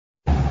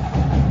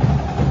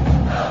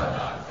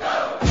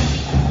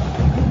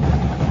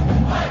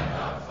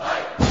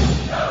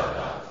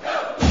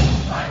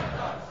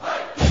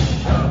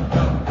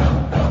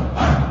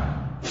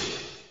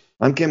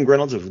I'm Kim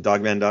Reynolds of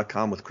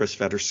DawgmanRadio.com with Chris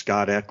Fetter,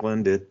 Scott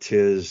Eklund. It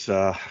is,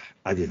 I've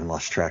even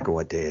lost track of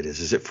what day it is.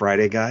 Is it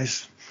Friday,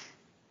 guys?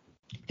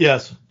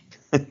 Yes.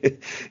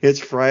 It's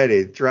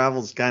Friday.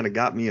 Travel's kind of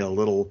got me a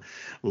little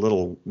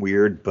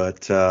weird,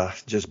 but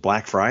just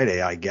Black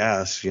Friday, I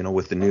guess,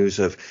 with the news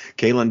of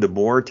Kalen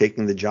DeBoer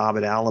taking the job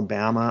at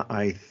Alabama.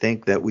 I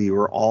think that we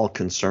were all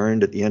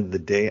concerned at the end of the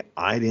day.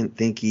 I didn't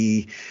think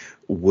he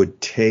would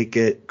take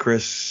it.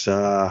 Chris,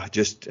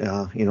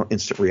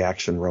 instant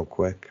reaction real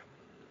quick.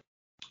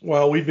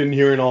 Well, we've been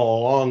hearing all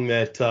along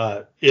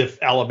that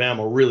if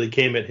Alabama really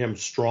came at him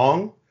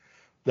strong,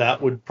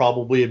 that would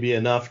probably be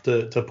enough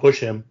to push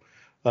him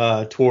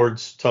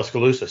towards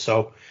Tuscaloosa.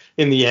 So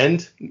in the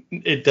end,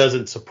 it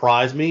doesn't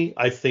surprise me.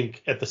 I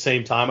think at the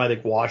same time, I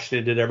think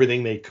Washington did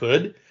everything they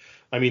could.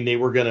 I mean, they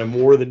were going to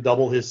more than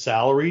double his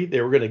salary.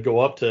 They were going to go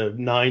up to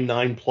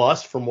 9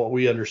 plus from what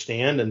we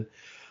understand. And,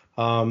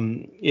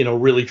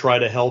 really try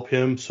to help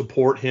him,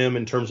 support him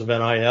in terms of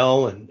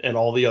NIL and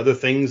all the other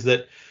things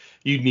that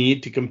you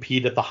need to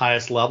compete at the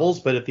highest levels.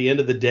 But at the end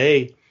of the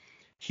day,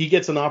 he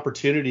gets an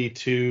opportunity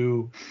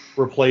to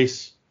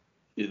replace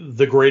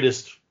the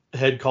greatest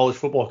head college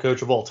football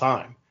coach of all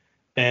time.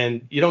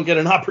 And you don't get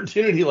an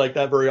opportunity like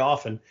that very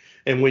often.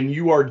 And when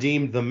you are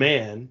deemed the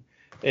man,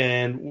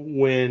 and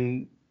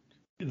when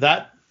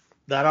that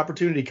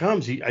opportunity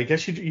comes, I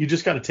guess you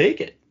just got to take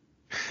it.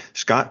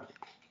 Scott,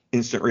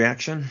 instant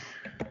reaction?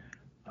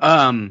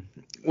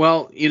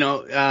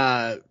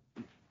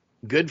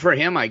 Good for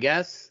him, I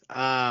guess.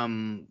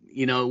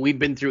 We've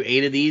been through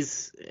 8 of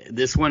these.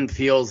 This one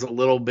feels a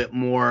little bit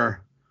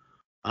more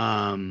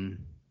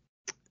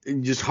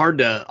just hard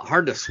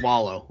to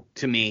swallow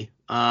to me.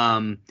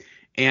 And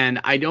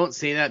I don't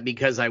say that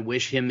because I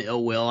wish him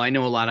ill will. I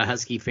know a lot of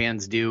Husky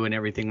fans do and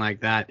everything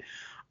like that.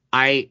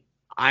 I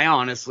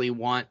honestly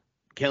want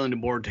Kalen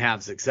DeBoer to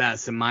have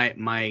success. And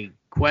my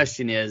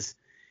question is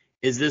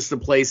this the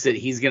place that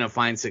he's going to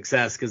find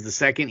success? Because the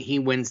second he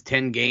wins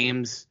 10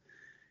 games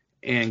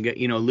and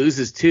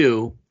loses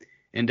 2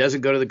 and doesn't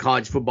go to the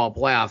college football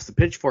playoffs, the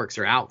pitchforks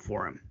are out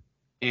for him.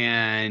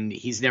 And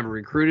he's never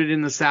recruited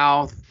in the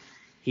South.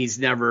 He's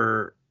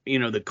never,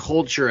 the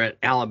culture at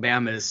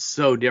Alabama is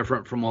so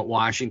different from what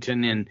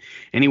Washington and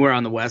anywhere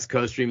on the West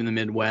Coast or even the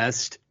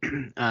Midwest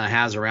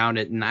has around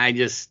it.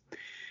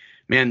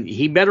 And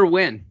he better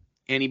win,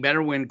 and he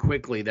better win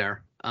quickly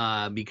there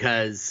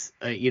because,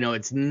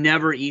 it's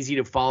never easy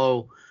to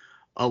follow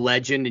a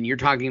legend. And you're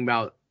talking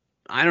about,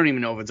 I don't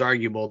even know if it's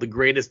arguable, the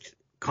greatest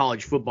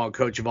college football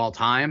coach of all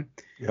time.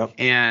 Yep.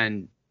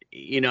 And,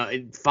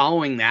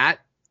 following that,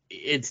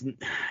 it's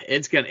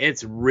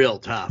real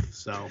tough.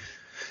 So.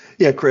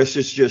 Yeah, Chris,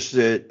 it's just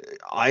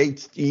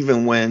that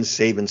even when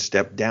Saban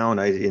stepped down,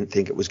 I didn't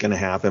think it was going to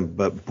happen.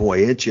 But,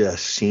 boy, it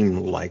just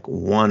seemed like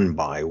one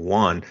by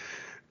one,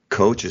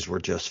 coaches were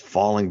just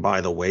falling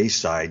by the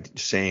wayside,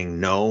 saying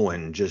no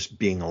and just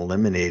being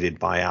eliminated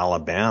by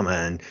Alabama.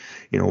 And,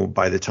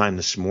 by the time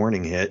this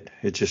morning hit,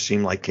 it just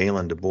seemed like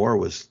Kalen DeBoer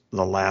was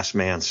the last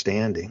man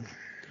standing.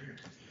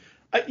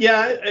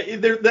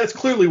 That's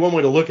clearly one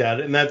way to look at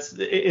it. And that's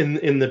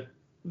in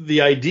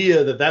the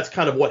idea that that's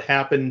kind of what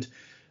happened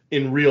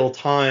in real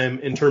time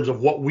in terms of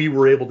what we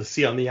were able to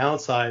see on the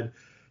outside.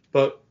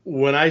 But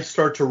when I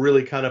start to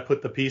really kind of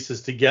put the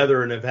pieces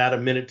together and have had a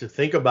minute to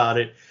think about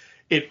it,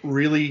 it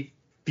really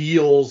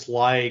feels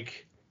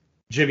like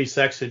Jimmy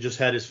Sexton just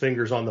had his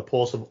fingers on the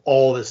pulse of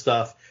all this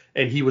stuff,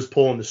 and he was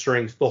pulling the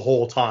strings the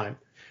whole time.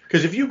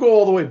 Because if you go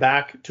all the way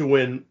back to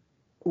when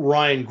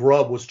Ryan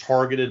Grubb was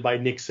targeted by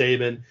Nick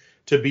Saban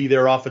to be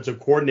their offensive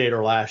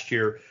coordinator last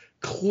year,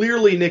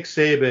 clearly Nick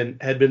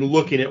Saban had been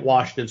looking at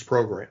Washington's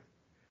program.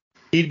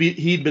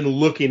 He'd been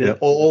looking at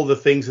all the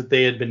things that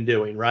they had been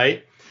doing,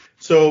 right?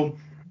 So,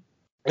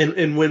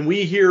 and when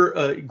we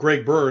hear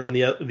Greg Byrne,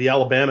 the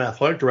Alabama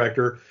athletic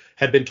director,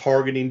 had been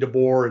targeting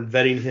DeBoer and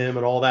vetting him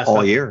and all that all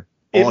stuff, year,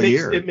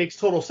 it makes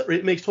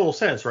total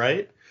sense,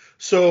 right?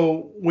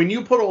 So when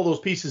you put all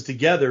those pieces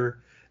together,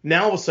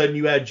 now all of a sudden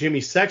you add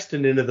Jimmy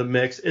Sexton into the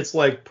mix. It's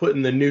like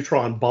putting the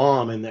neutron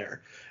bomb in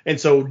there. And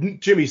so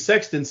Jimmy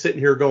Sexton's sitting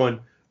here going,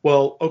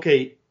 well,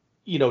 okay,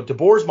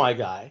 DeBoer's my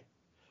guy.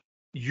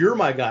 You're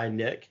my guy,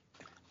 Nick.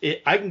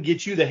 I can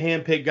get you the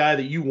handpicked guy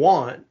that you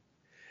want,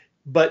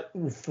 but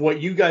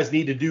what you guys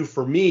need to do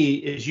for me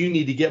is you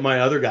need to get my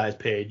other guys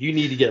paid. You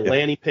need to get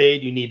Lanny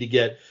paid. You need to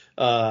get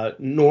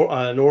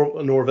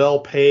Norvell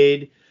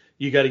paid.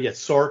 You got to get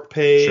Sark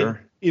paid.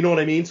 Sure. You know what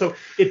I mean? So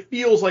it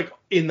feels like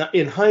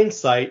in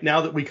hindsight,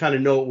 now that we kind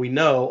of know what we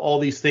know, all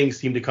these things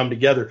seem to come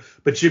together.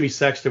 But Jimmy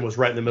Sexton was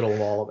right in the middle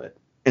of all of it.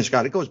 And,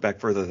 Scott, it goes back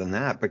further than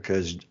that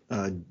because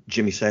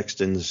Jimmy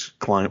Sexton's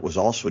client was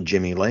also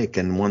Jimmy Lake.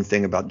 And one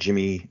thing about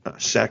Jimmy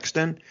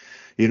Sexton,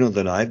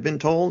 that I've been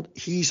told,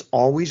 he's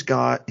always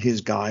got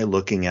his guy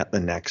looking at the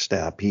next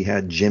step. He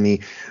had Jimmy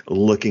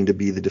looking to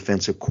be the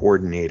defensive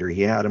coordinator.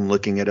 He had him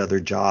looking at other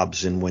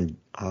jobs. And when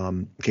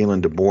Kalen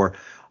DeBoer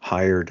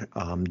hired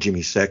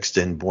Jimmy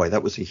Sexton, boy,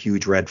 that was a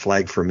huge red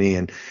flag for me.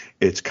 And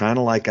it's kind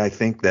of like I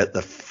think that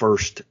the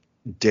first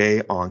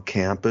day on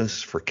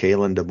campus for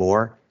Kalen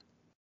DeBoer,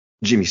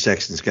 Jimmy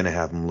Sexton's going to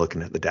have him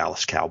looking at the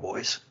Dallas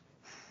Cowboys.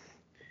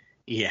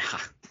 Yeah,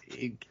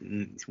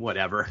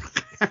 whatever.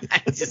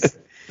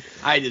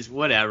 I just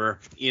whatever.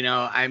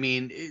 I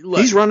mean, look,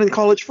 he's running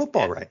college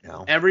football right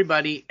now.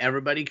 Everybody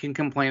can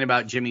complain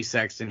about Jimmy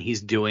Sexton.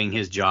 He's doing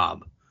his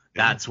job.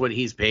 That's what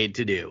he's paid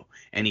to do,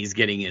 and he's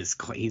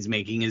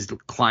making his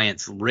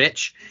clients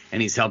rich,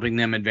 and he's helping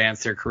them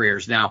advance their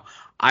careers. Now,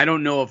 I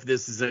don't know if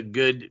this is a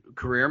good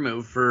career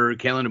move for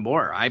Kalen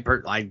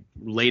DeBoer. I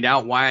laid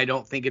out why I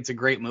don't think it's a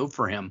great move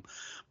for him,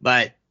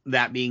 but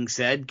that being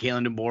said,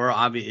 Kalen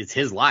DeBoer, it's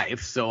his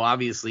life, so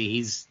obviously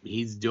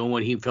he's doing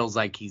what he feels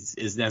like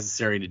is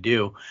necessary to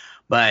do.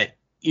 But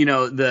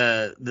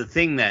the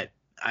thing that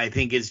I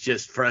think is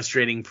just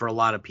frustrating for a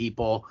lot of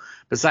people,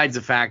 besides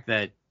the fact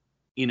that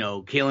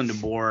Kalen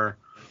DeBoer,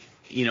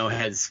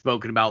 has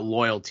spoken about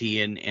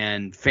loyalty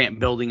and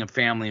building a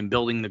family and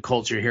building the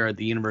culture here at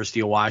the University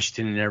of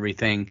Washington and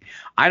everything,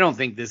 I don't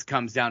think this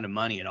comes down to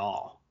money at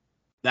all.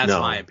 That's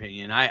my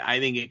opinion. I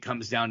think it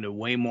comes down to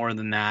way more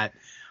than that.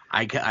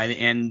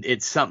 And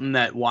it's something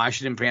that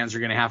Washington fans are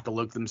going to have to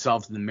look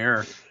themselves in the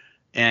mirror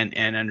and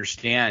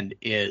understand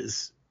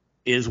is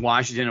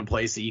Washington a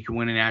place that you can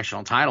win a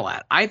national title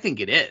at? I think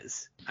it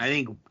is. I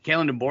think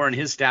Kalen DeBoer and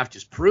his staff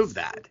just proved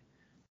that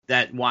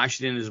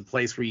Washington is a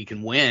place where you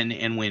can win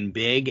and win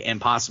big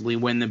and possibly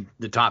win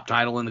the top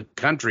title in the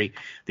country.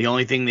 The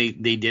only thing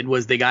they did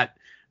was they got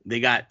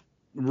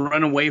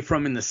run away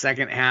from in the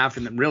second half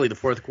and really the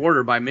fourth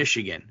quarter by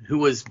Michigan, who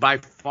was by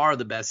far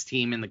the best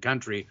team in the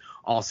country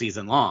all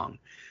season long.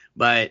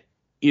 But,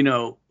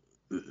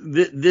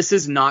 this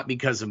is not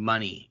because of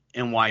money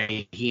and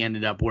why he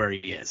ended up where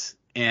he is.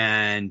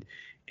 And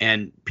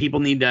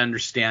people need to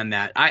understand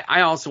that.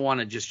 I also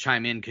want to just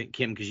chime in,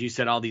 Kim, because you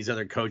said all these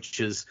other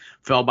coaches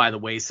fell by the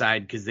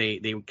wayside because they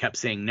kept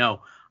saying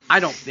no.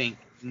 I don't think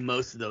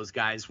most of those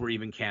guys were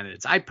even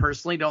candidates. I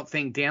personally don't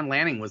think Dan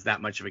Lanning was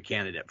that much of a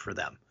candidate for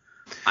them.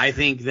 I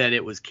think that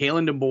it was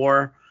Kalen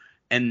DeBoer,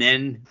 and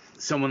then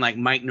someone like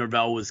Mike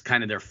Norvell was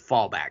kind of their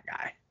fallback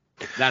guy.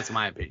 That's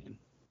my opinion.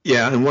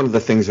 Yeah, and one of the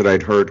things that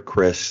I'd heard,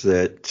 Chris,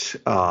 that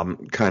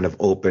kind of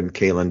opened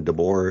Kalen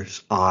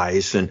DeBoer's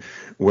eyes, and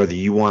whether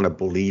you want to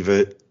believe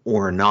it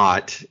or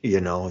not,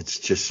 it's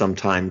just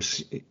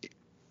sometimes,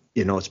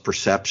 it's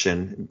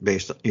perception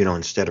based,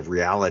 instead of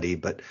reality.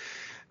 But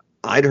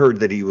I'd heard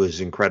that he was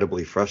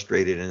incredibly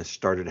frustrated and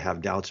started to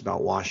have doubts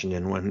about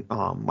Washington when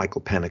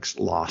Michael Penix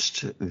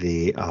lost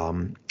the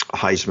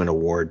Heisman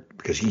Award,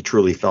 because he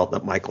truly felt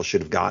that Michael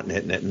should have gotten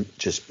it, and it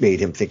just made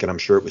him think, and I'm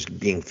sure it was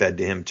being fed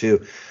to him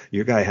too.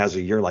 Your guy has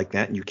a year like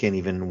that, and you can't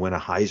even win a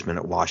Heisman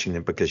at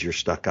Washington because you're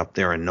stuck up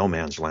there in no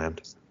man's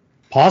land.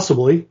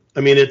 Possibly.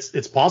 I mean,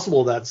 it's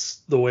possible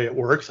that's the way it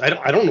works. I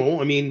don't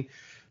know. I mean,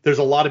 there's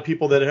a lot of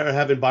people that are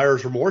having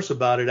buyer's remorse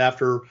about it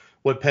after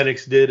what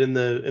Penix did in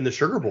the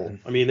Sugar Bowl.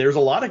 I mean, there's a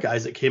lot of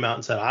guys that came out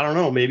and said, I don't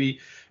know,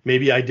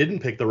 maybe I didn't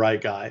pick the right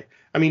guy.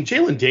 I mean,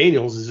 Jalen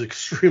Daniels is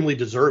extremely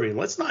deserving.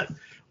 Let's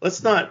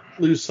not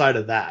lose sight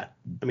of that.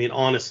 I mean,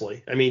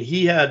 honestly,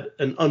 he had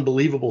an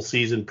unbelievable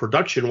season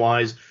production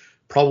wise,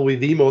 probably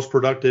the most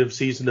productive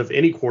season of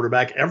any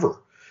quarterback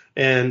ever.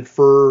 And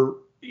for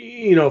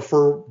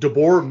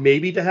DeBoer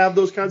maybe to have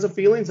those kinds of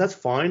feelings, that's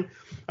fine.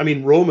 I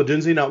mean, Rome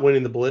Odunze not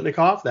winning the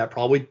Biletnikoff, that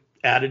probably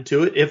added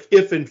to it.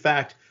 If in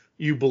fact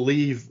you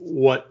believe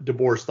what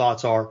DeBoer's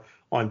thoughts are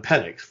on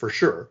Penix, for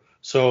sure.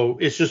 So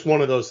it's just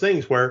one of those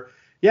things where,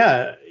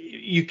 yeah,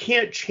 you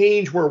can't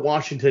change where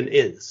Washington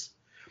is.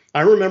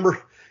 I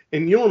remember,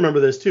 and you'll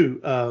remember this too,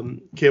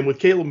 Kim, with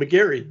Caleb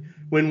McGarry,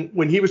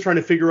 when he was trying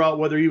to figure out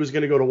whether he was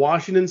going to go to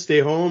Washington, stay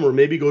home, or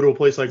maybe go to a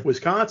place like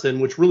Wisconsin,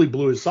 which really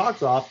blew his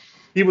socks off.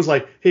 He was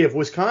like, hey, if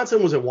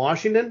Wisconsin was at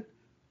Washington,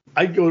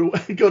 I'd go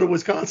to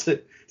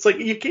Wisconsin. It's like,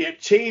 you can't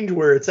change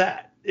where it's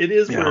at. It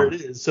is where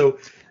it is. So,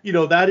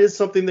 that is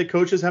something that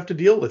coaches have to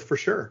deal with for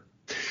sure.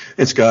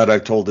 And Scott,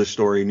 I've told this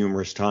story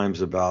numerous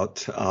times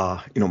about,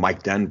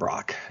 Mike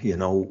Denbrock,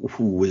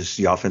 who was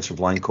the offensive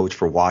line coach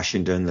for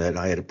Washington that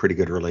I had a pretty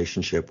good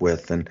relationship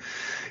with. And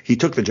he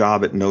took the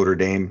job at Notre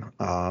Dame,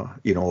 a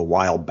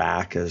while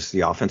back as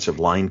the offensive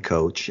line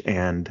coach.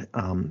 And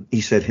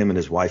he said him and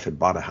his wife had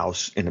bought a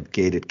house in a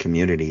gated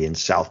community in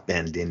South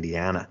Bend,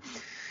 Indiana.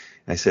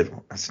 I said,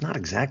 it's not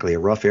exactly a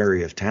rough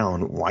area of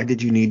town. Why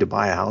did you need to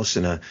buy a house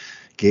in a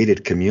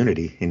gated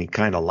community? And he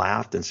kind of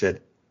laughed and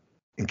said,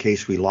 in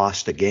case we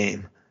lost a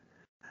game.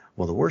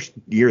 Well, the worst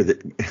year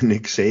that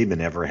Nick Saban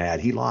ever had,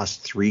 he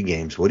lost 3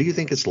 games. What do you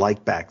think it's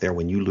like back there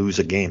when you lose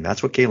a game?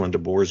 That's what Kalen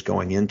DeBoer is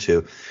going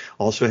into.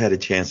 Also had a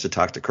chance to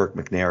talk to Kirk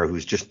McNair,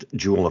 who's just a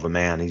jewel of a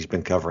man. He's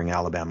been covering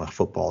Alabama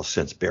football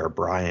since Bear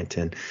Bryant.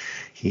 And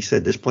he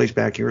said, this place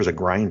back here is a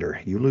grinder.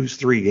 You lose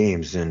 3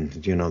 games and,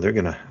 they're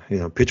going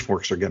to,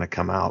 pitchforks are going to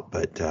come out.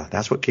 But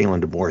that's what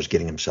Kalen DeBoer is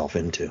getting himself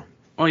into.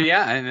 Oh,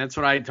 yeah, and that's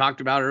what I talked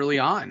about early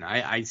on.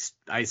 I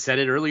said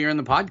it earlier in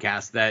the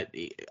podcast that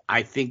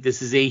I think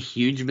this is a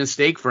huge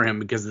mistake for him,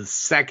 because the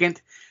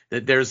second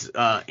that there's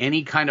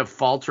any kind of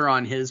falter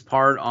on his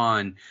part,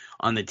 on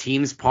the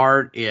team's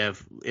part,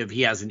 if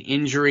he has an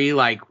injury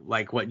like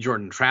what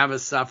Jordan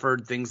Travis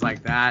suffered, things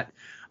like that,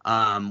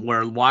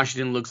 where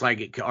Washington looks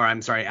like it, or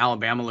I'm sorry,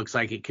 Alabama looks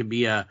like it could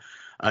be a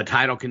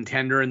title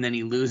contender, and then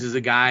he loses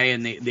a guy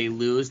and they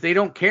lose. They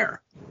don't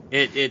care.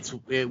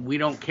 We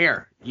don't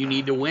care. You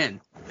need to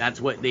win. That's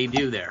what they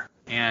do there,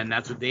 and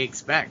that's what they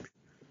expect.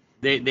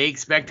 They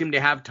expect him to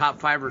have top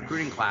 5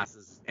 recruiting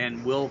classes,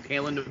 and will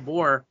Kalen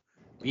DeBoer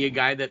be a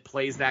guy that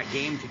plays that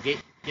game to get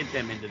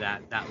them into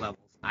that level?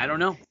 I don't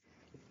know.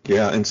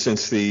 Yeah, and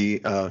since the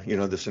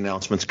this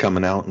announcement's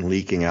coming out and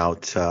leaking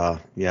out,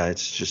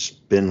 it's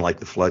just been like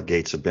the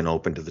floodgates have been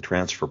open to the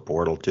transfer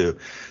portal too.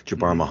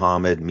 Jabbar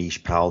Muhammad,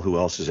 Mish Powell, who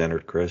else has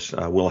entered, Chris?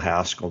 Will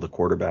Haskell, the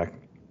quarterback.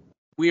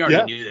 We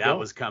already knew that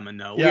was coming,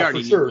 though. Yeah, we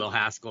already knew Will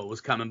Haskell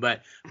was coming,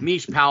 but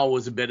Mish Powell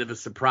was a bit of a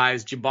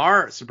surprise.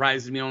 Jabbar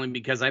surprises me only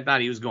because I thought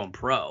he was going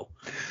pro.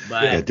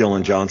 But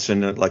Dylan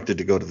Johnson elected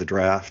to go to the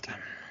draft.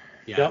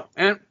 Yeah,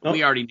 and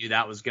we already knew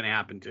that was going to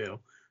happen too.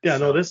 Yeah,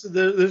 so. No, there's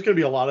going to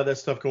be a lot of that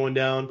stuff going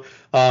down.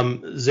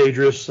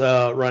 Zadris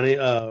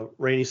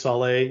Rainey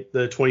Saleh,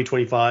 the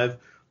 2025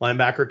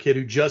 linebacker kid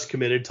who just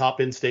committed,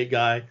 top in-state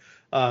guy,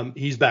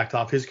 he's backed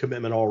off his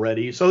commitment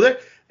already. So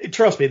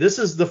trust me, this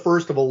is the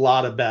first of a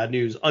lot of bad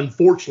news,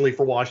 unfortunately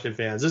for Washington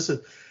fans.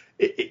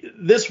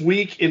 This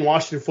week in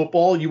Washington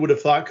football, you would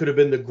have thought could have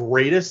been the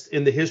greatest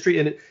in the history.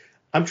 And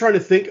I'm trying to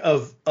think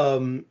of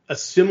a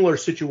similar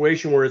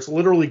situation where it's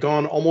literally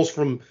gone almost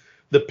from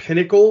the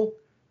pinnacle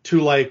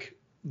to like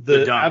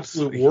the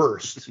absolute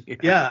worst.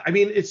 Yeah. I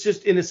mean, it's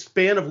just in a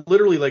span of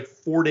literally like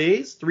 3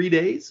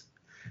 days.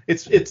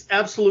 It's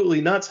absolutely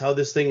nuts how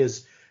this thing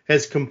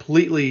has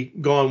completely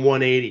gone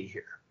 180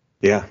 here.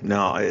 Yeah,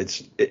 no,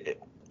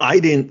 I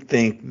didn't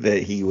think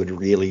that he would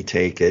really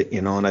take it,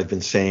 and I've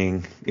been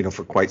saying,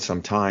 for quite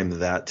some time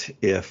that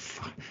if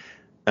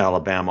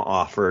Alabama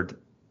offered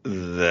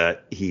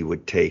that he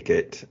would take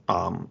it.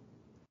 I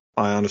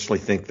honestly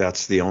think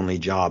that's the only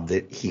job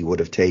that he would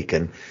have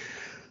taken.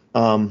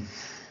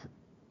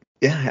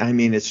 I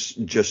mean, it's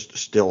just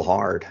still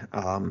hard.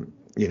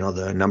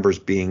 The numbers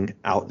being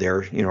out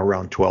there,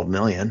 around 12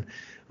 million.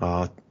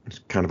 It's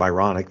kind of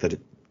ironic that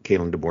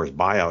Kalen DeBoer's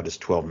buyout is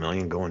 12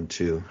 million going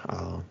to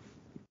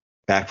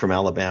back from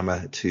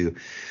Alabama to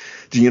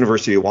the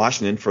University of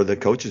Washington for the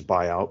coach's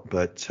buyout.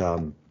 But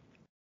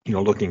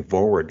looking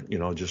forward,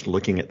 just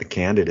looking at the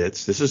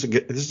candidates, this is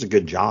a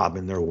good job,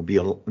 and there will be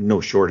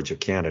no shortage of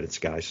candidates,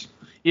 guys.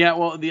 Yeah,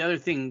 well, the other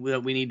thing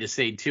that we need to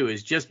say too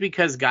is just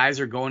because guys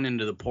are going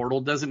into the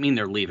portal doesn't mean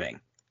they're leaving.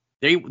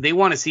 They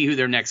want to see who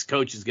their next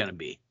coach is going to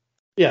be.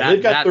 Yeah,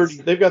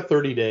 they've got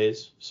 30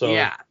 days. So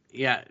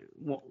yeah.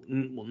 Well,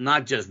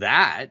 not just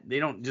that. They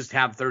don't just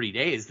have 30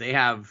 days. They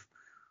have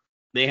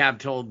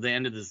till the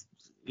end of this,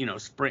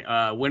 spring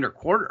winter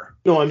quarter.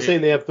 No, I'm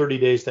saying they have 30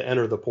 days to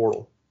enter the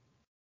portal.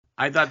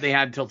 I thought they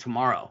had till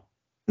tomorrow.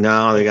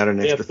 No, they got an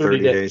extra 30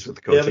 days with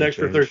the coaching change. They have an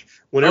extra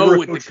 30.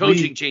 With the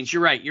coaching change.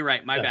 You're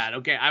right. My bad.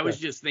 Okay, I was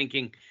just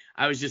thinking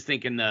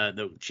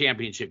the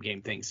championship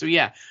game thing. So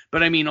yeah,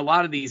 but I mean, a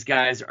lot of these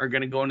guys are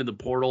going to go into the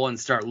portal and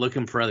start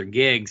looking for other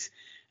gigs.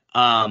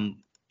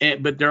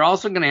 But they're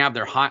also going to have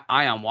their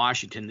eye on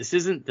Washington. This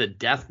isn't the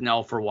death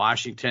knell for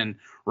Washington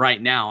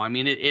right now. I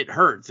mean, it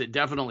hurts. It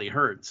definitely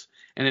hurts.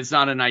 And it's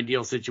not an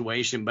ideal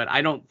situation. But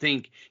I don't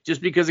think just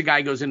because a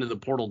guy goes into the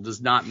portal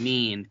does not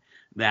mean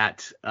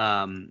that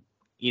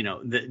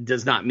that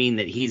does not mean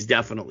that he's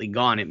definitely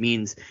gone. It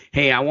means,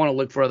 hey, I want to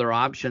look for other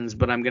options,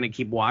 but I'm going to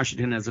keep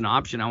Washington as an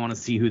option. I want to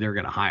see who they're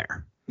going to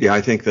hire. Yeah,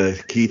 I think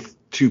the key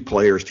two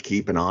players to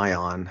keep an eye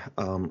on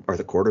are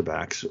the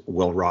quarterbacks,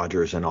 Will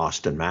Rogers and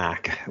Austin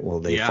Mack. Will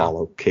they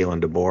follow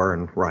Kalen DeBoer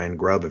and Ryan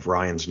Grubb if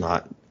Ryan's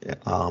not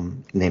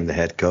named the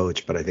head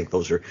coach? But I think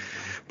those are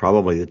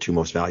probably the two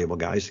most valuable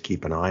guys to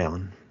keep an eye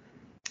on.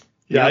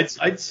 Yeah,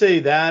 I'd say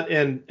that,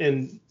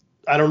 and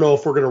I don't know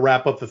if we're going to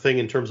wrap up the thing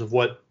in terms of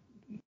what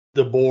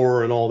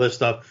DeBoer and all this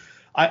stuff.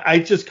 I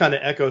just kind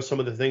of echo some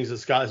of the things that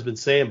Scott has been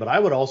saying, but I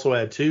would also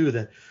add too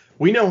that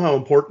we know how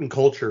important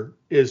culture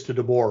is to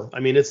DeBoer. I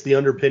mean, it's the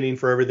underpinning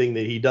for everything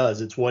that he does.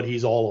 It's what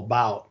he's all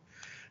about.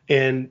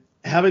 And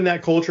having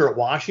that culture at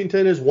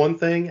Washington is one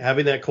thing.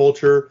 Having that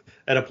culture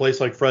at a place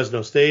like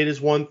Fresno State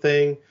is one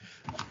thing.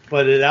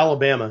 But at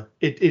Alabama,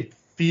 it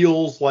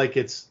feels like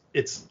it's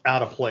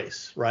out of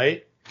place,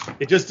 right?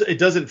 It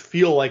doesn't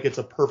feel like it's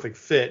a perfect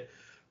fit.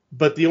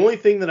 But the only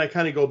thing that I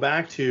kind of go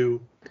back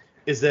to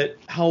is that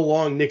how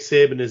long Nick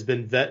Saban has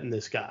been vetting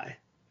this guy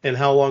and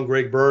how long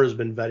Greg Byrne has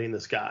been vetting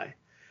this guy.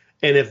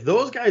 And if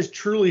those guys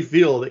truly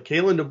feel that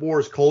Kalen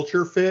DeBoer's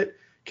culture fit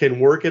can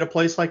work at a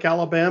place like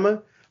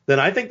Alabama, then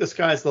I think the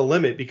sky's the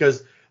limit,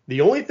 because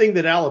the only thing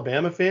that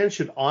Alabama fans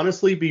should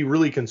honestly be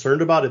really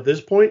concerned about at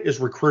this point is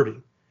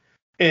recruiting.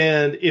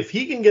 And if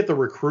he can get the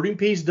recruiting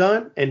piece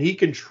done and he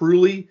can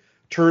truly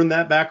turn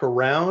that back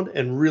around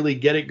and really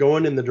get it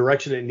going in the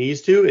direction it needs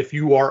to, if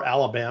you are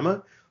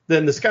Alabama,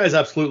 then the sky's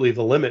absolutely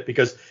the limit,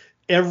 because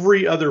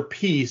every other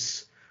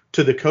piece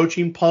to the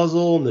coaching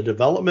puzzle and the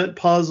development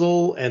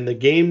puzzle and the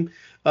game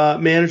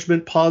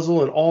management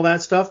puzzle and all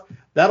that stuff,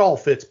 that all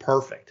fits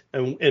perfect.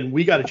 And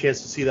we got a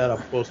chance to see that up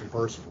close and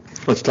personal.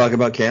 Let's talk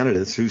about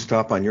candidates. Who's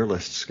top on your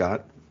list,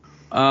 Scott?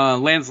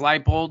 Lance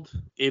Leipold.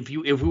 If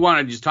we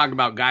want to just talk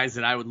about guys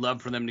that I would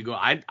love for them to go,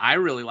 I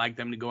really like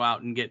them to go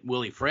out and get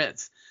Willie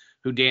Fritz,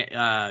 who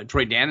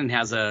Troy Dannon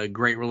has a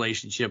great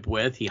relationship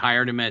with. He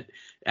hired him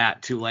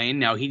at Tulane.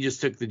 Now he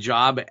just took the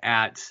job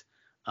at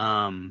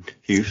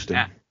Houston.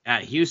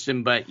 At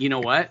Houston, but you know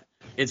what?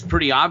 It's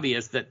pretty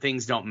obvious that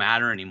things don't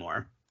matter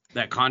anymore.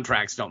 That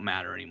contracts don't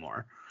matter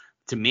anymore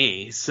to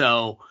me.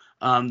 So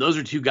those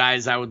are two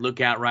guys I would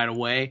look at right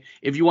away.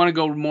 If you want to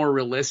go more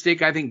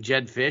realistic, I think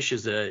Jed Fish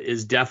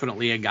is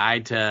definitely a guy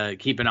to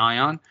keep an eye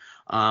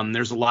on.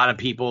 There's a lot of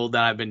people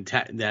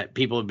that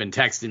people have been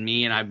texting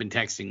me and I've been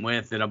texting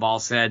with that have all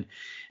said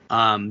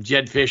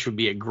Jed Fish would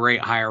be a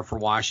great hire for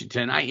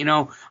Washington.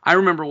 I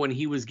remember when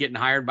he was getting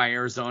hired by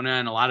Arizona,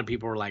 and a lot of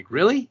people were like,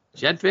 "Really,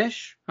 Jed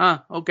Fish? Huh?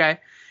 Okay."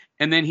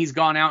 And then he's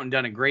gone out and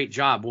done a great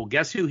job. Well,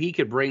 guess who he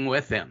could bring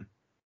with him?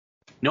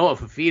 Noah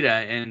Fafita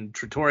and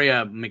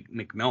Trattoria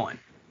McMillan.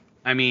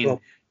 I mean,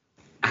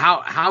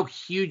 how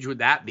huge would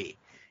that be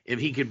if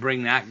he could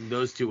bring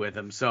those two with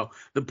him? So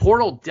the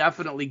portal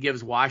definitely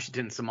gives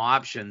Washington some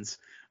options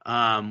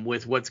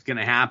with what's going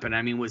to happen.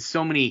 I mean, with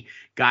so many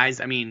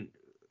guys,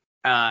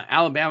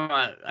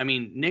 Alabama,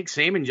 Nick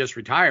Saban just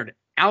retired.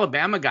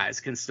 Alabama guys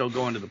can still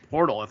go into the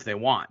portal if they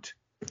want,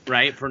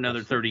 right, for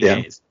another 30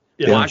 days.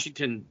 Yeah.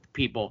 Washington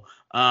people,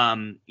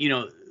 and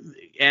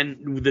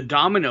the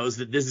dominoes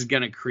that this is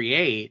going to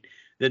create,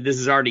 that this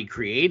is already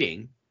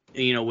creating,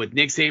 with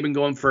Nick Saban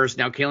going first,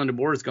 now Kalen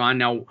DeBoer is gone.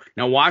 Now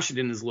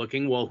Washington is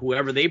looking, well,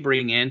 whoever they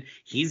bring in,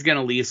 he's going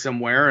to leave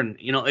somewhere. And,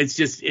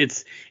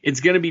 it's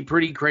going to be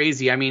pretty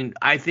crazy. I mean,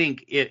 I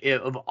think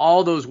of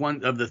all those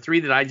of the three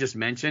that I just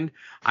mentioned,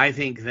 I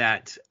think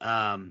that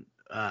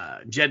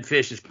Jed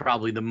Fish is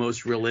probably the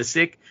most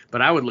realistic,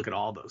 but I would look at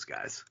all those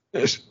guys.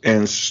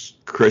 And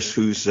Chris,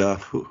 who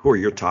are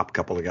your top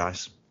couple of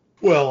guys?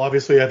 Well,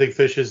 obviously, I think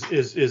Fish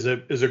is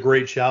a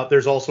great shout.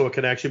 There's also a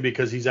connection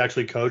because he's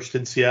actually coached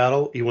in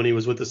Seattle when he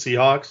was with the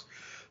Seahawks,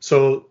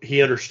 so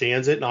he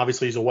understands it. And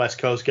obviously, he's a West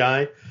Coast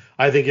guy.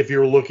 I think if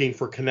you're looking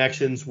for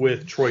connections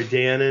with Troy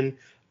Dannon,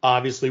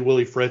 obviously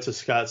Willie Fritz, as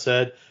Scott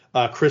said,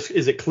 Chris,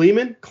 is it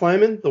Kleiman,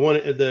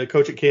 the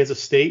coach at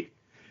Kansas State?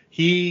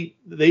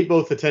 They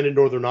both attended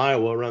Northern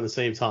Iowa around the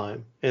same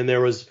time, and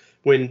there was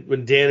when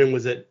Dannon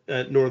was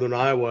at Northern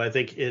Iowa, I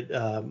think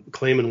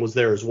Kleiman was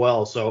there as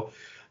well. So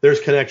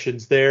there's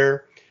connections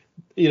there.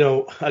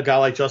 A guy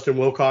like Justin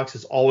Wilcox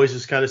is always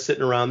just kind of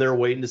sitting around there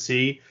waiting to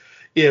see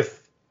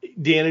if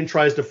Dannon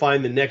tries to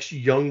find the next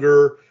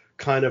younger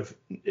kind of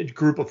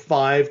group of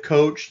five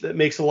coach that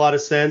makes a lot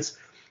of sense.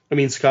 I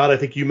mean, Scott, I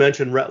think you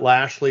mentioned Rhett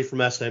Lashley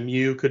from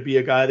SMU could be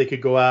a guy they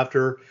could go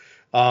after.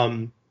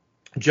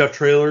 Jeff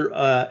Traylor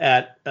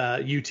at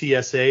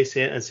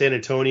UTSA San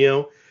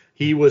Antonio.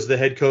 He was the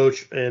head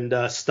coach, and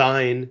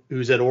Stein,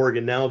 who's at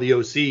Oregon now, the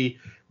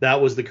OC, that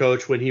was the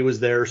coach when he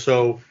was there.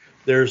 So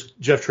there's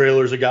Jeff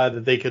Traylor's a guy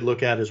that they could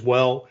look at as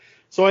well.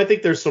 So I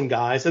think there's some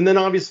guys. And then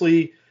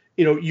obviously,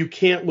 you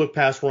can't look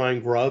past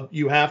Ryan Grubb.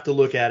 You have to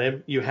look at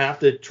him. You have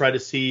to try to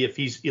see if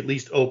he's at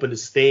least open to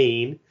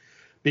staying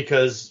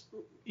because,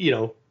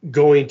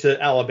 going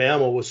to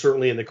Alabama was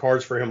certainly in the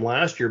cards for him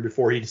last year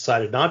before he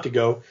decided not to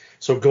go.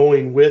 So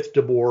going with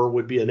DeBoer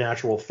would be a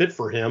natural fit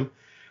for him.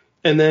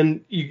 And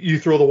then you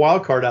throw the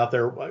wild card out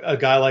there, a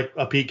guy like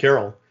Pete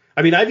Carroll.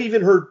 I mean, I've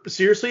even heard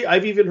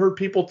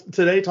people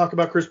today talk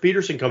about Chris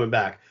Peterson coming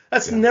back.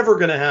 That's never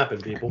going to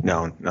happen, people.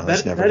 No,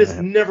 that's never. That is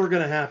never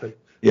going to happen.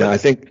 Yeah, I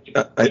think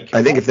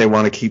if they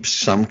want to keep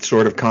some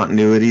sort of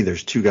continuity,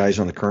 there's two guys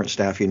on the current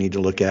staff you need to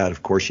look at.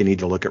 Of course, you need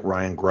to look at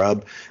Ryan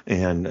Grubb.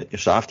 And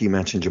Softy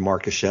mentioned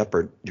Jamarcus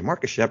Shepard.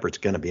 Jamarcus Shepard's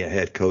going to be a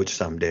head coach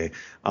someday.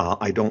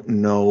 I don't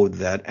know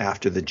that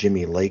after the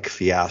Jimmy Lake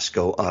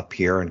fiasco up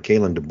here and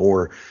Kalen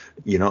DeBoer,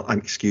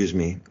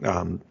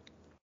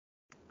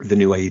 the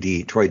new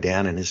AD, Troy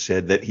Dannon, has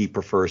said that he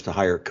prefers to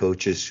hire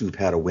coaches who've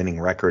had a winning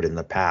record in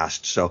the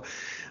past. So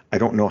I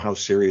don't know how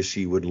serious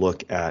he would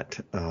look at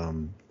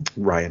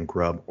Ryan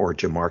Grubb or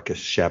Jamarcus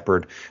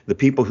Shepard. The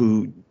people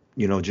who,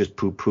 just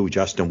poo-poo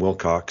Justin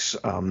Wilcox,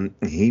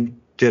 he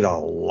did a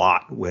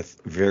lot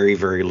with very,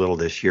 very little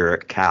this year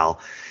at Cal.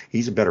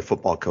 He's a better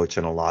football coach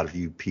than a lot of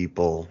the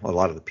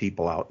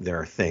people out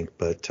there think,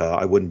 but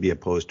I wouldn't be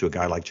opposed to a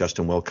guy like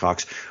Justin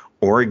Wilcox.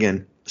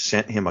 Oregon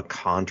sent him a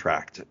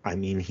contract. I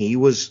mean, he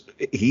was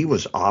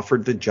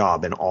offered the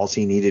job, and all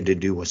he needed to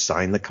do was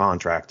sign the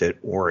contract at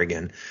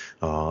Oregon.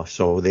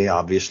 So they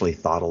obviously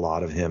thought a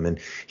lot of him, and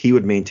he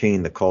would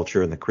maintain the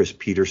culture and the Chris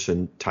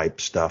Peterson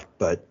type stuff.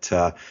 But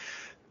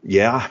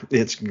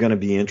it's going to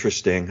be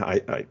interesting.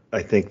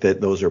 I think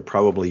that those are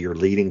probably your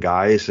leading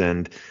guys,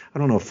 and I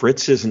don't know.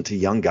 Fritz isn't a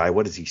young guy.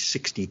 What is he?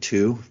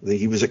 62.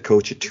 He was a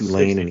coach at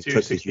Tulane, and he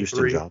took the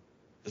Houston job.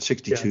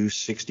 62,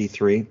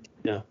 63.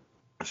 Yeah.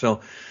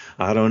 So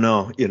I don't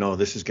know.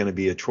 This is going to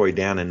be a Troy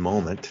Dannon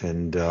moment,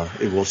 and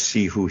we'll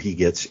see who he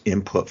gets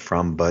input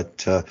from. But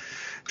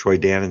Troy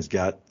Dannon's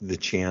got the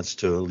chance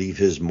to leave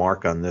his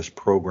mark on this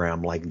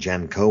program like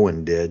Jen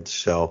Cohen did.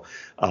 So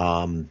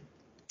I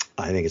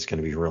think it's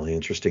going to be really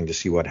interesting to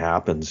see what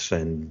happens.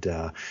 And,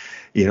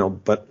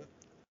 but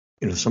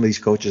some of these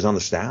coaches on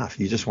the staff,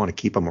 you just want to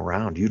keep them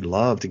around. You'd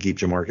love to keep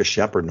Jamarcus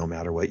Shepard no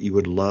matter what. You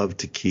would love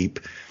to keep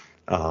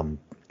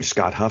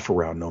Scott Huff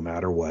around no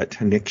matter what.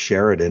 Nick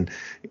Sheridan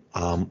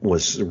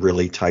was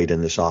really tight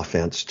in this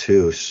offense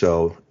too.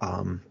 So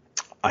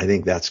I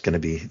think that's going to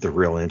be the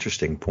real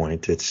interesting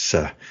point. It's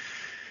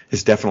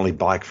definitely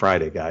Black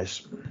Friday,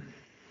 guys.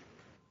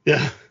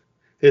 Yeah,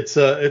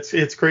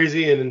 it's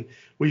crazy, and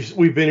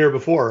we've been here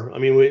before. I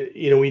mean,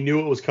 we knew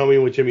it was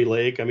coming with Jimmy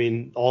Lake. I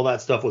mean, all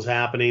that stuff was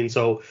happening,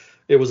 so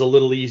it was a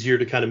little easier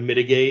to kind of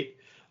mitigate.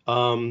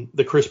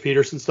 The Chris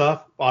Peterson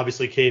stuff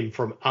obviously came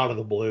from out of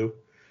the blue,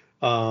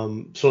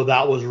 so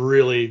that was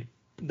really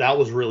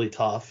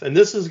tough. And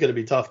this is going to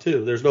be tough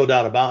too. There's no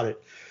doubt about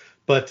it.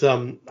 But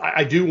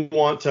I do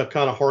want to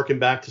kind of harken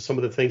back to some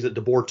of the things that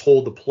DeBoer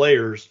told the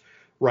players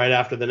right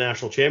after the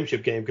national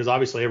championship game, because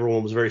obviously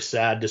everyone was very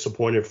sad,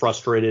 disappointed,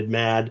 frustrated,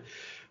 mad.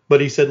 But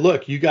he said,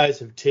 look, you guys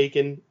have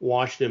taken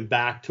Washington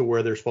back to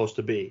where they're supposed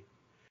to be.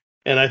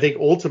 And I think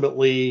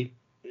ultimately,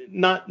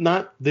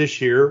 not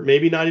this year,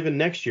 maybe not even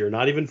next year,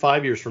 not even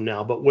 5 years from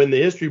now, but when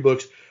the history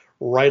books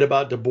write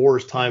about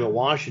DeBoer's time at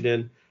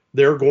Washington,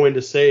 they're going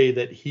to say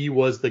that he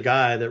was the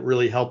guy that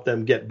really helped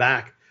them get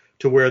back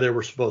to where they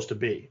were supposed to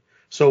be.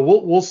 So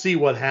we'll see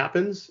what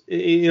happens,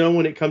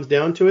 when it comes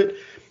down to it.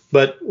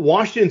 But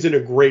Washington's in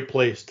a great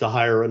place to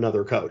hire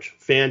another coach.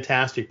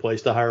 Fantastic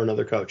place to hire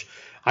another coach.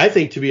 I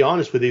think, to be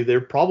honest with you, they're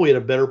probably in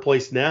a better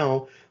place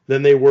now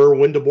than they were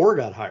when DeBoer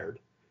got hired.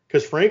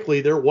 Because,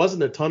 frankly, there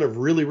wasn't a ton of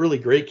really, really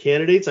great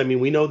candidates. I mean,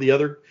 we know the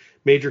other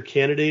major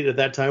candidate at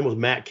that time was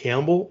Matt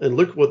Campbell, and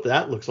look what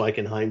that looks like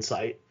in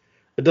hindsight.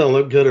 It doesn't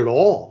look good at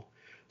all.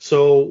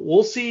 So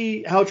we'll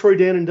see how Troy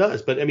Dannon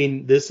does. But, I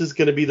mean, this is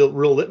going to be the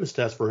real litmus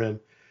test for him.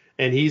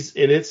 And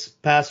it's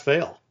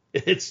pass-fail.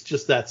 It's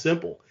just that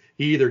simple.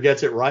 He either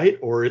gets it right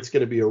or it's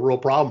going to be a real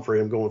problem for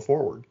him going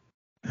forward.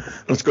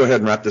 Let's go ahead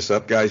and wrap this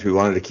up, guys. We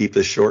wanted to keep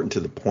this short and to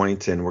the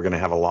point, and we're going to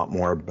have a lot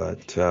more.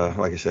 But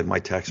like I said, my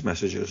text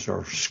messages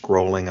are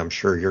scrolling. I'm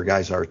sure your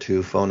guys are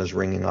too. Phone is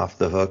ringing off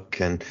the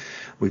hook, and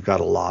we've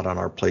got a lot on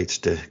our plates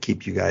to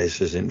keep you guys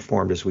as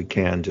informed as we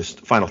can.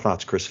 Just final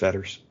thoughts, Chris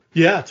Fetters.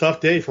 Yeah, tough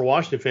day for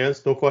Washington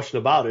fans. No question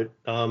about it.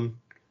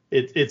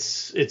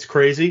 It's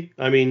crazy.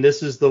 I mean,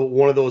 this is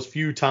one of those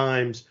few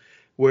times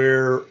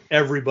where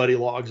everybody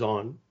logs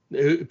on.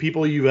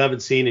 People you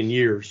haven't seen in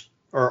years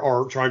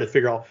are trying to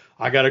figure out,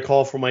 I got a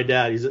call from my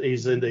dad.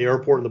 He's in the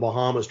airport in the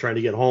Bahamas trying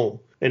to get home.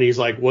 And he's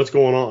like, what's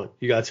going on?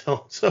 You got to tell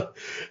him. So,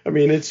 I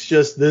mean, it's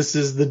just, this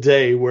is the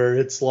day where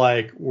it's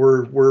like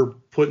we're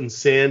putting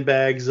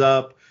sandbags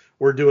up.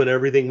 We're doing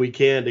everything we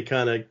can to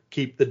kind of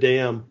keep the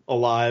dam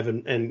alive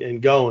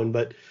and going.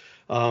 But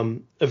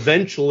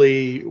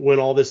eventually, when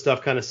all this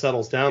stuff kind of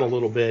settles down a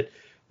little bit,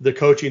 the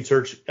coaching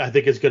search, I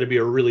think, is going to be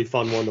a really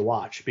fun one to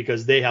watch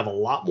because they have a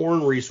lot more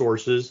in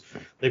resources.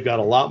 They've got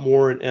a lot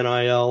more in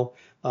NIL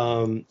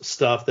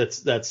stuff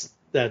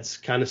that's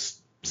kind of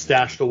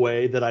stashed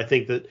away that I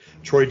think that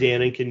Troy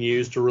Dannon can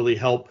use to really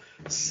help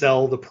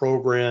sell the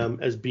program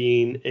as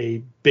being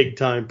a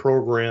big-time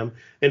program.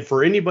 And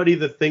for anybody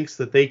that thinks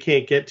that they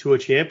can't get to a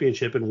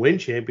championship and win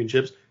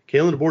championships,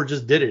 Kalen DeBoer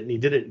just did it, and he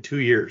did it in 2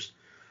 years.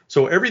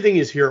 So everything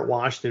is here at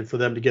Washington for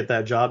them to get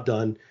that job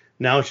done.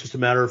 Now it's just a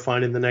matter of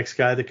finding the next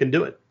guy that can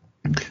do it.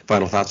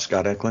 Final thoughts,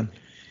 Scott Eklund?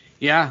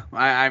 Yeah,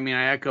 I mean,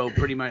 I echo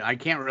pretty much. I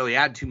can't really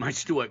add too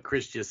much to what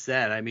Chris just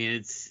said. I mean,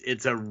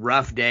 it's a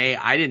rough day.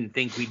 I didn't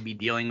think we'd be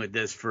dealing with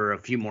this for a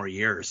few more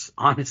years,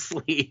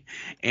 honestly.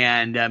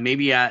 And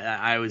maybe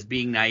I was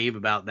being naive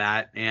about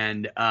that.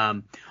 And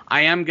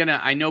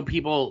I know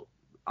people,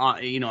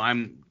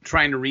 I'm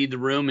trying to read the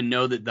room and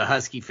know that the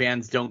Husky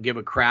fans don't give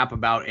a crap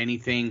about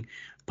anything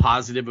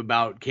positive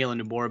about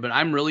Kalen DeBoer, but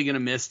I'm really going to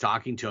miss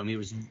talking to him. He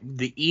was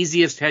the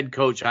easiest head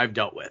coach I've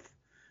dealt with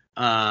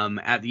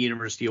at the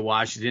University of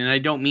Washington. And I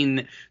don't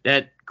mean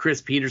that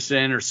Chris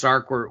Peterson or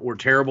Sark were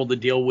terrible to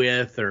deal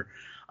with, or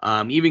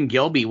even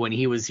Gilby when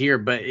he was here,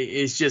 but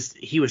it's just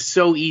he was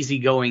so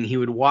easygoing. He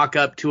would walk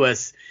up to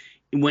us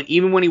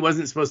even when he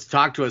wasn't supposed to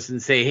talk to us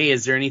and say, hey,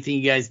 is there anything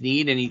you guys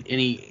need?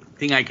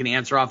 Anything I can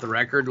answer off the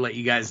record to let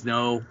you guys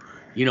know,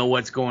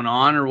 what's going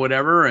on or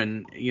whatever.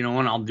 And,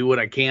 and I'll do what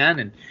I can.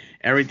 And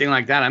everything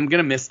like that. I'm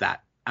going to miss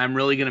that. I'm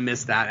really going to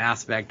miss that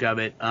aspect of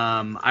it.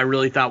 I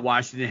really thought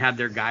Washington had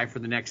their guy for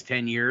the next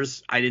 10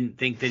 years. I didn't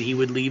think that he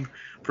would leave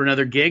for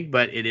another gig,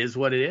 but it is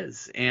what it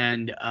is.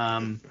 And,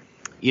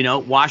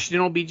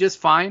 Washington will be just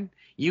fine.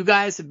 You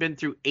guys have been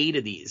through 8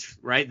 of these,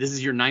 right? This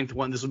is your 9th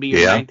one. This will be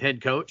your 9th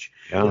head coach.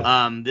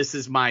 Yeah. This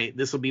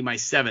will be my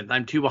 7th.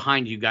 I'm 2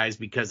 behind you guys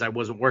because I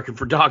wasn't working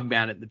for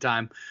Dawgman at the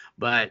time.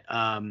 But,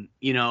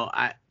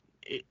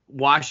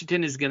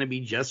 Washington is going to be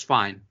just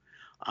fine.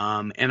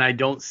 And I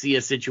don't see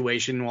a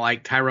situation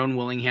like Tyrone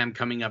Willingham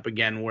coming up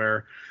again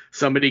where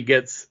somebody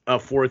gets a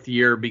 4th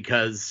year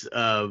because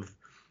of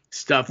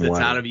stuff that's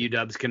out of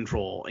UW's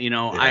control.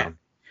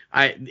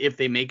 If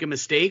they make a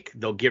mistake,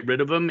 they'll get rid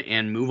of him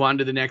and move on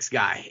to the next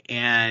guy.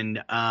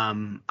 And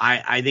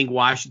I think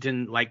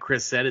Washington, like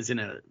Chris said, is in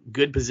a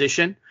good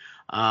position.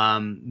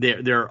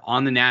 They're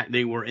on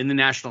they were in the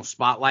national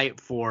spotlight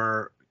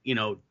for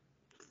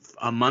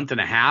a month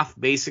and a half,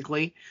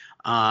 basically.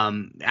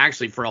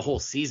 Actually for a whole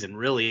season,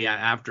 really,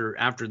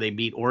 after they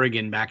beat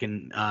Oregon back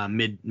in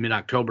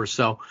mid-October.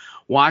 So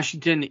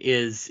Washington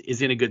is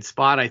in a good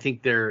spot. I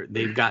think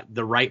they've got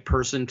the right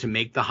person to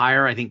make the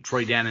hire. I think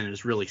Troy Dannon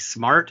is really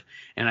smart,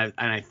 and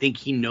I think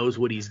he knows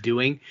what he's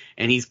doing,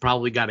 and he's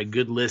probably got a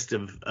good list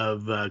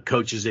of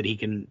coaches that he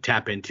can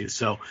tap into.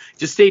 So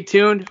just stay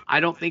tuned.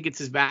 I don't think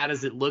it's as bad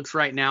as it looks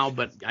right now,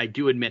 but I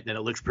do admit that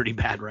it looks pretty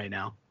bad right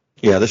now.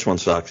 Yeah, this one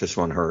sucks. This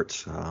one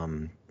hurts.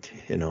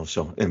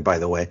 So, and by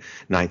the way,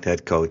 9th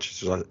head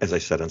coach, as I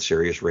said on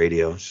Sirius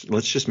Radio,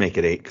 let's just make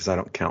it 8 because I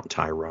don't count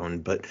Tyrone.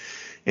 But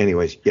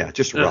anyways, yeah,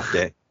 just a rough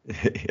day.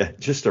 Yeah,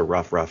 just a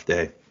rough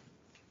day.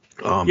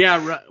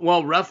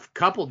 Rough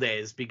couple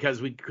days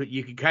because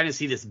you could kind of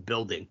see this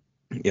building.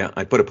 Yeah,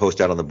 I put a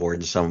post out on the board,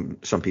 and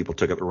some people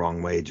took it the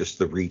wrong way, just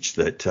the reach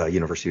that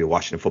University of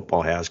Washington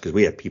football has, because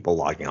we have people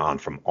logging on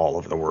from all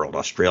over the world,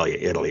 Australia,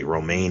 Italy,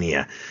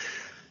 Romania,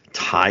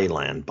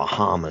 Thailand,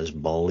 Bahamas,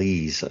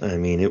 Belize. I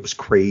mean, it was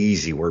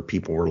crazy where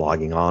people were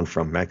logging on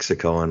from.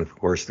 Mexico, and of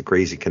course the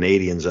crazy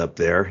Canadians up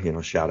there.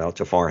 Shout out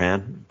to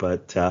Farhan.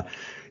 But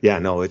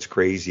it's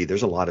crazy.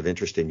 There's a lot of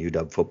interest in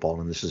UW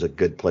football, and this is a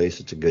good place.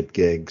 It's a good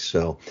gig.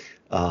 So,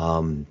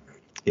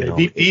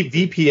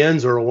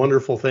 VPNs are a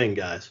wonderful thing,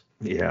 guys.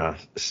 Yeah.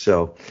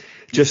 So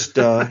just,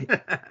 for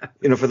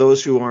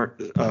those who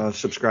aren't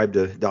subscribed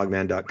to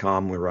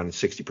Dawgman.com, we're running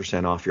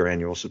 60% off your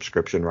annual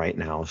subscription right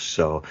now.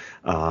 So,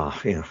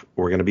 we're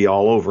going to be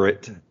all over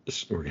it.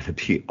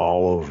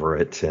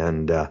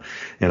 And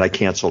I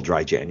canceled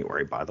Dry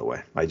January, by the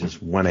way. I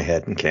just went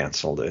ahead and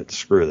canceled it.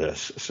 Screw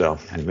this. So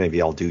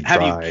maybe I'll do Dry.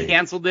 Have you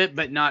canceled it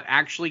but not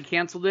actually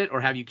canceled it,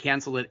 or have you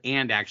canceled it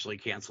and actually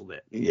canceled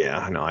it?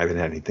 Yeah, no, I haven't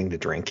had anything to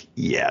drink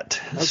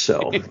yet. Okay.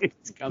 So,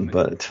 it's coming.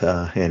 But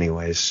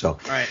anyways, so. All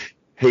right.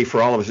 Hey,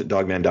 for all of us at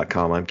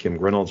Dawgman.com, I'm Kim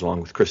Reynolds,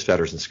 along with Chris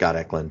Fetters and Scott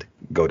Eklund.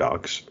 Go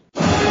Dogs.